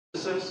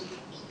emphasis,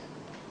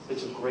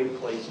 it's a great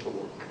place to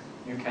work.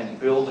 You can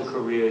build a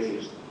career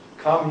here.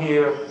 Come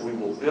here, we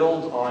will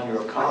build on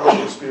your college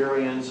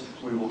experience,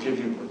 we will give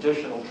you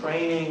additional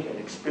training and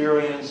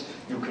experience,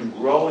 you can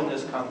grow in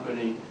this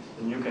company,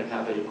 and you can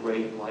have a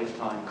great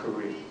lifetime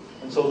career.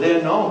 And so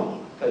they're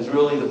known as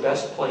really the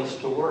best place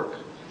to work.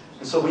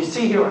 And so we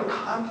see here a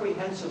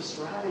comprehensive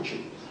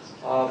strategy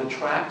of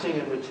attracting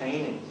and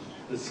retaining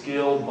the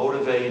skilled,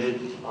 motivated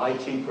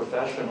IT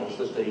professionals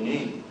that they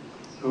need,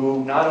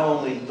 who not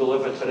only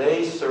deliver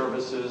today's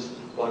services,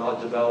 but are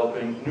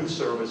developing new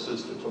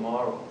services for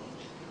tomorrow,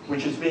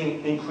 which is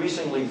being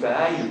increasingly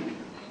valued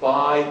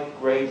by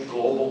great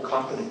global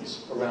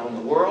companies around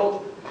the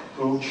world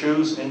who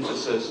choose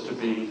Infosys to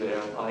be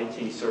their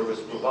IT service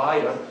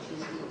provider.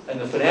 And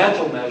the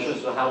financial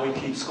measures are how we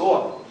keep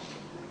score.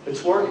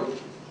 It's working.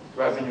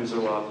 Revenues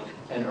are up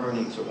and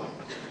earnings are up.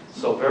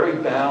 So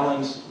very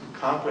balanced,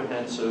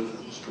 comprehensive,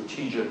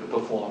 strategic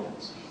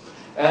performance.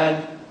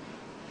 And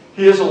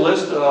here's a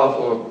list of,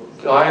 or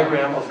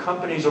diagram of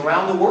companies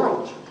around the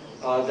world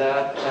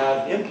that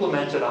have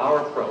implemented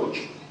our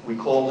approach. We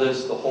call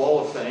this the Hall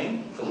of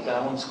Fame for the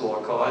Balanced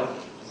Scorecard.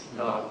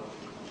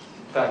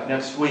 In fact,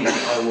 next week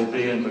I will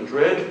be in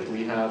Madrid.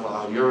 We have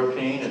our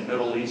European and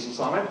Middle East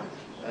Summit,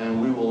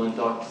 and we will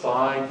induct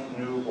 5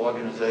 new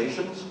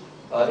organizations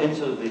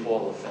into the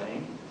Hall of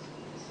Fame.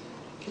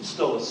 It's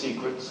still a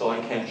secret, so I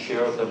can't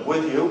share them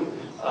with you.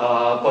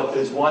 But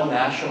there's one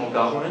national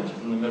government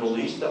in the Middle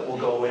East that will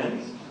go in,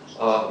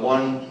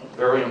 one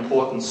very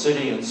important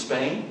city in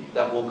Spain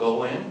that will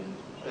go in,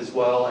 as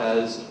well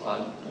as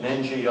an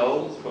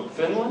NGO from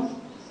Finland,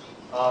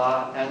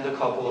 and a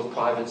couple of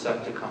private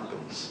sector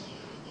companies.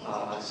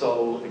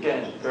 So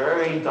again,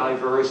 very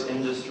diverse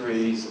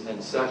industries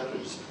and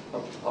sectors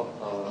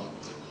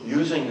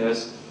using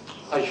this.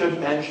 I should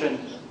mention,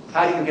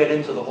 how do you get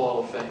into the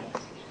Hall of Fame?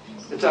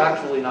 It's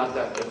actually not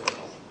that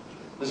difficult.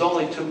 There's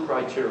only 2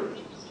 criteria.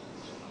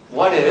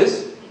 One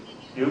is,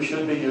 you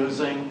should be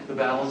using the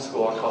Balanced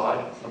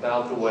Scorecard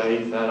about the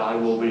way that I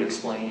will be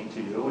explaining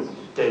to you,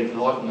 and Dave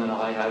Norton and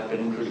I have been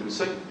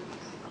introducing.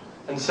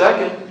 And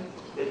second,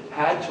 it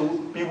had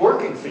to be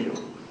working for you.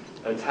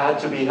 It had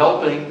to be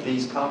helping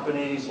these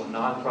companies or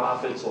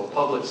nonprofits or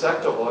public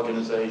sector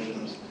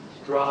organizations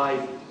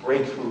drive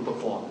breakthrough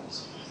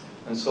performance.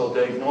 And so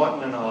Dave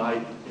Norton and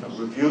I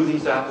review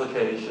these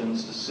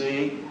applications to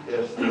see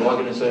if the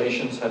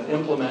organizations have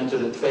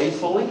implemented it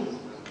faithfully,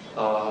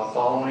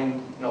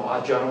 following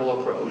our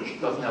general approach. It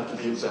doesn't have to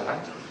be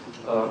exact,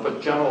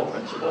 but general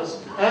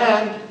principles.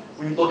 And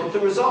we look at the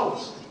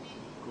results,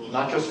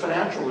 not just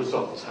financial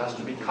results. It has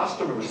to be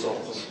customer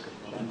results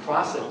and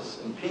process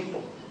and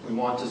people. We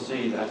want to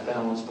see that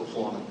balanced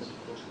performance.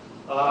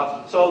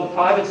 So the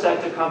private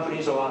sector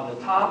companies are on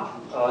the top.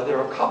 There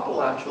are a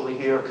couple actually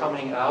here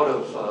coming out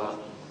of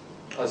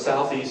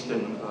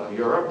southeastern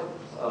Europe.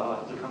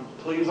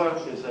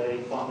 Pleva is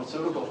a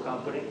pharmaceutical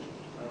company.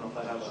 I don't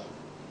know if I have a...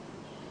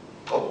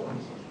 Oh,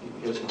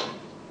 here's my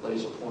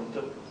laser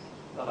pointer.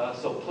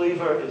 So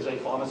Pleva is a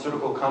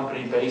pharmaceutical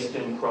company based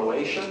in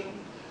Croatia.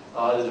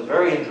 There's a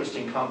very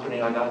interesting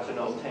company I got to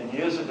know 10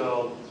 years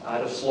ago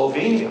out of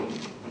Slovenia,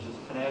 which is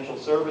a financial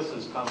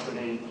services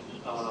company,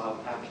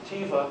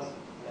 Activa.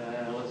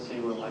 And let's see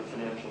where my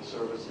financial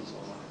services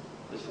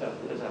are. This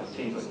is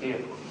Activa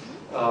here.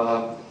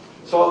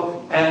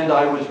 And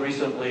I was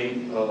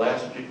recently,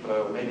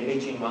 maybe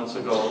 18 months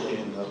ago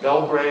in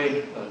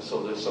Belgrade,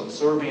 so there's some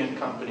Serbian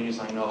companies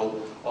I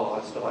know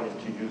are starting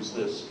to use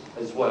this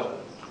as well.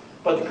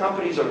 But the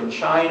companies are in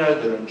China,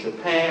 they're in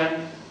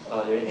Japan,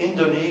 they're in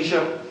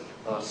Indonesia,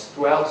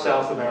 throughout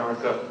South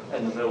America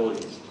and the Middle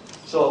East.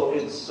 So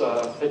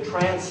it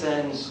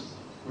transcends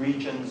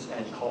regions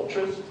and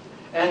cultures.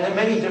 And there are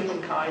many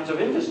different kinds of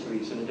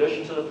industries, in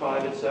addition to the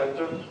private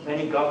sector,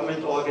 many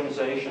government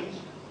organizations,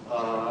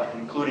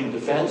 including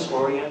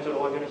defense-oriented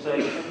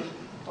organizations.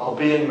 I'll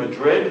be in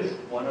Madrid.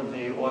 One of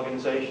the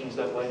organizations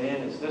that went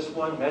in is this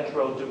one,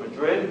 Metro de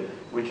Madrid,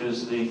 which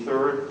is the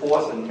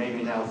fourth, and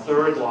maybe now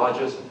third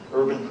largest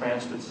urban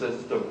transit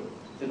system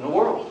in the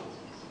world.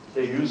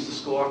 They use the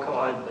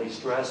scorecard. They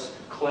stress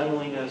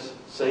cleanliness,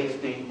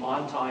 safety,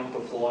 on-time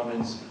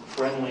performance,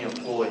 friendly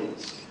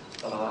employees.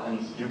 And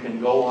you can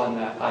go on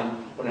that.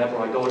 Whenever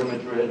I go to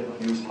Madrid,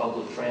 I use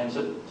public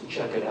transit to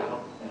check it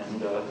out.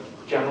 And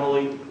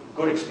generally,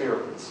 good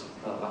experience.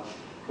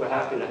 We're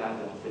happy to have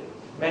that there.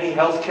 Many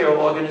healthcare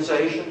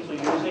organizations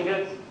are using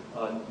it,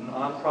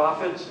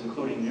 nonprofits,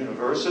 including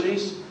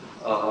universities,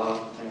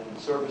 and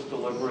service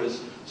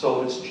deliverers.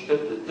 So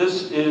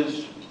this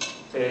is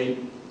a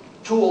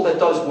tool that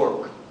does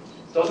work.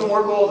 Doesn't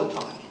work all the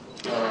time,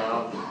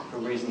 for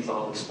reasons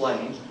I'll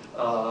explain.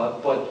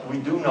 But we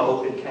do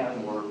know it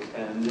can work,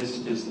 and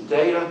this is the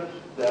data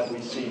that we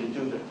see to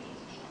do that.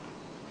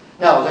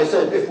 Now, as I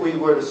said, if we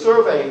were to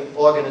survey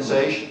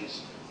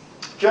organizations,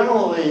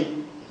 generally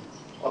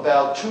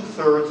about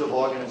 2/3 of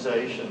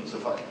organizations,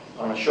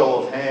 on a show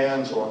of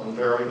hands or on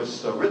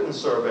various written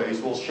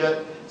surveys, will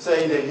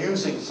say they're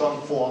using some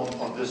form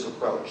of this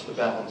approach, the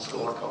balanced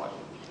scorecard.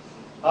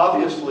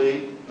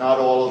 Obviously, not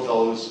all of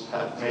those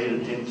have made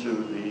it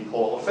into the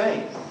Hall of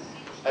Fame.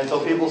 And so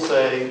people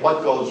say,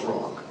 what goes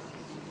wrong?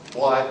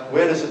 Why?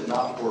 Where does it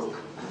not work?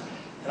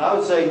 And I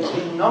would say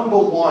the number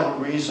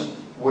one reason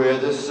where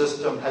this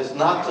system has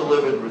not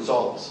delivered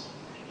results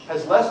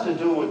has less to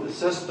do with the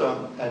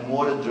system and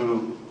more to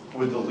do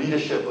with the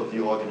leadership of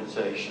the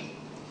organization.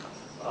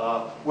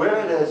 Where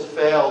it has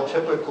failed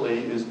typically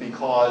is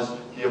because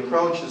the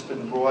approach has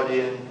been brought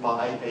in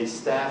by a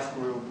staff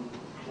group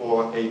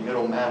or a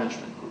middle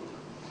management group.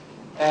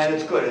 And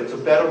it's good. It's a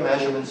better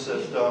measurement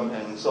system,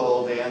 and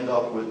so they end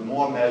up with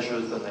more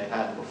measures than they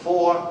had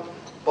before,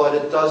 but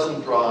it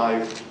doesn't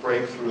drive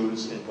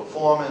breakthroughs in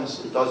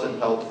performance. It doesn't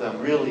help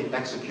them really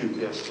execute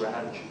their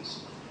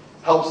strategies.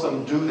 Helps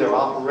them do their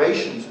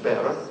operations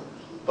better,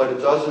 but it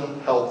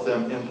doesn't help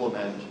them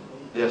implement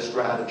their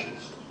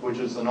strategies, which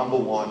is the number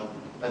one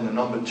and the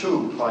number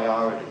two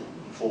priority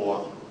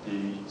for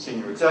the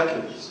senior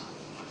executives.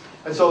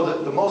 And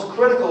so the most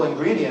critical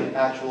ingredient,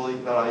 actually,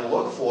 that I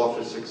look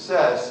for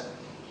success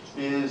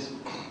is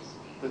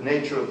the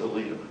nature of the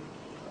leader.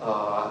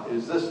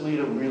 Is this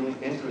leader really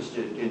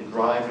interested in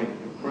driving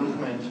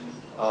improvement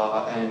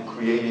and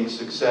creating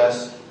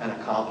success and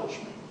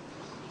accomplishment?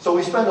 So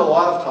we spend a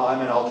lot of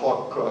time, and I'll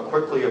talk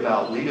quickly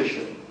about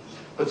leadership,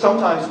 but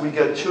sometimes we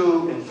get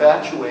too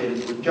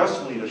infatuated with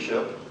just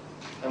leadership,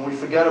 and we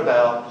forget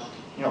about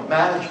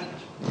management.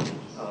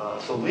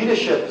 So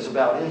leadership is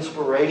about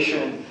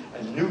inspiration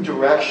and new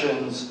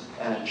directions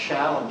and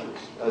challenges,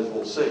 as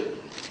we'll see.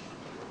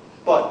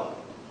 But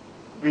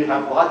we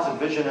have lots of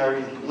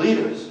visionary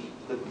leaders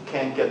that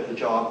can't get the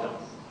job done.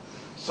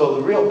 So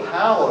the real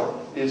power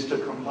is to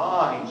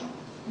combine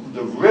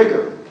the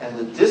rigor and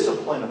the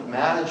discipline of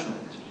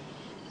management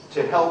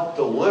to help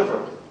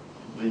deliver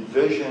the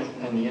vision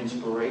and the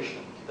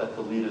inspiration that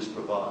the leaders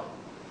provide.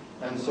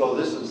 And so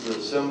this is the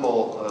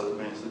symbol,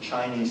 it's the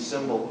Chinese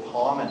symbol of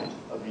harmony,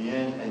 of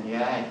yin and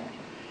yang.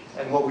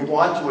 And what we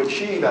want to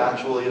achieve,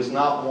 actually, is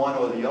not one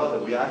or the other.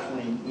 We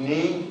actually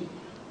need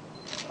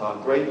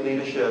great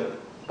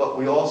leadership, but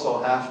we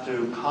also have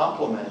to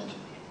complement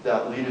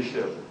that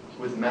leadership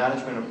with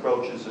management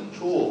approaches and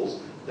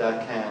tools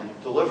that can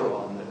deliver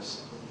on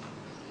this.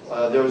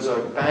 There was a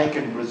bank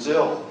in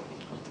Brazil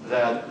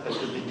that, at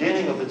the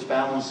beginning of its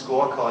balanced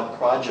scorecard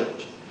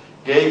project,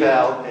 gave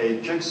out a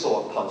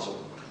jigsaw puzzle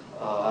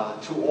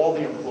to all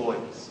the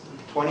employees,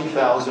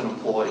 20,000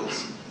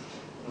 employees.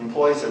 The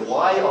employees said,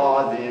 why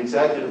are the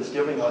executives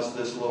giving us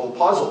this little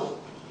puzzle?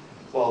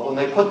 Well, when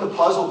they put the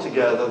puzzle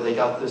together, they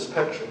got this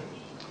picture.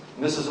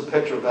 And this is a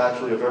picture of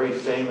actually a very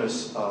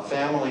famous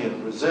family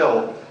in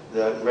Brazil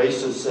that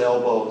races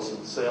sailboats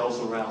and sails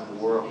around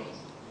the world.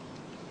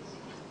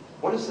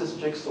 What is this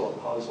jigsaw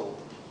puzzle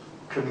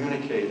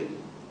communicating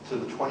to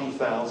the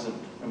 20,000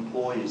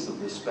 employees of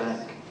this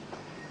bank?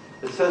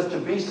 It says to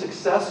be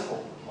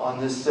successful on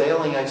this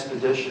sailing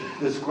expedition,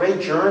 this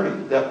great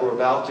journey that we're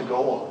about to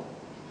go on,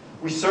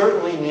 we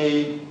certainly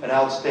need an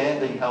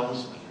outstanding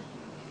helmsman,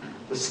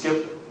 the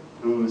skipper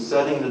who's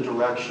setting the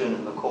direction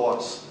and the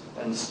course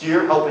and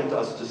helping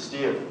us to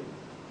steer.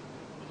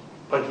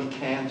 But he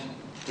can't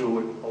do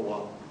it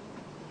alone.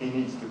 He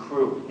needs the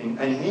crew. And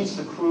he needs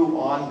the crew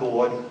on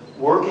board,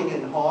 working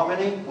in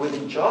harmony with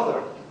each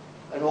other,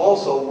 and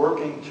also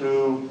working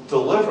to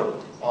deliver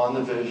on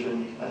the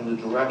vision and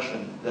the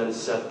direction that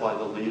is set by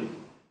the leader.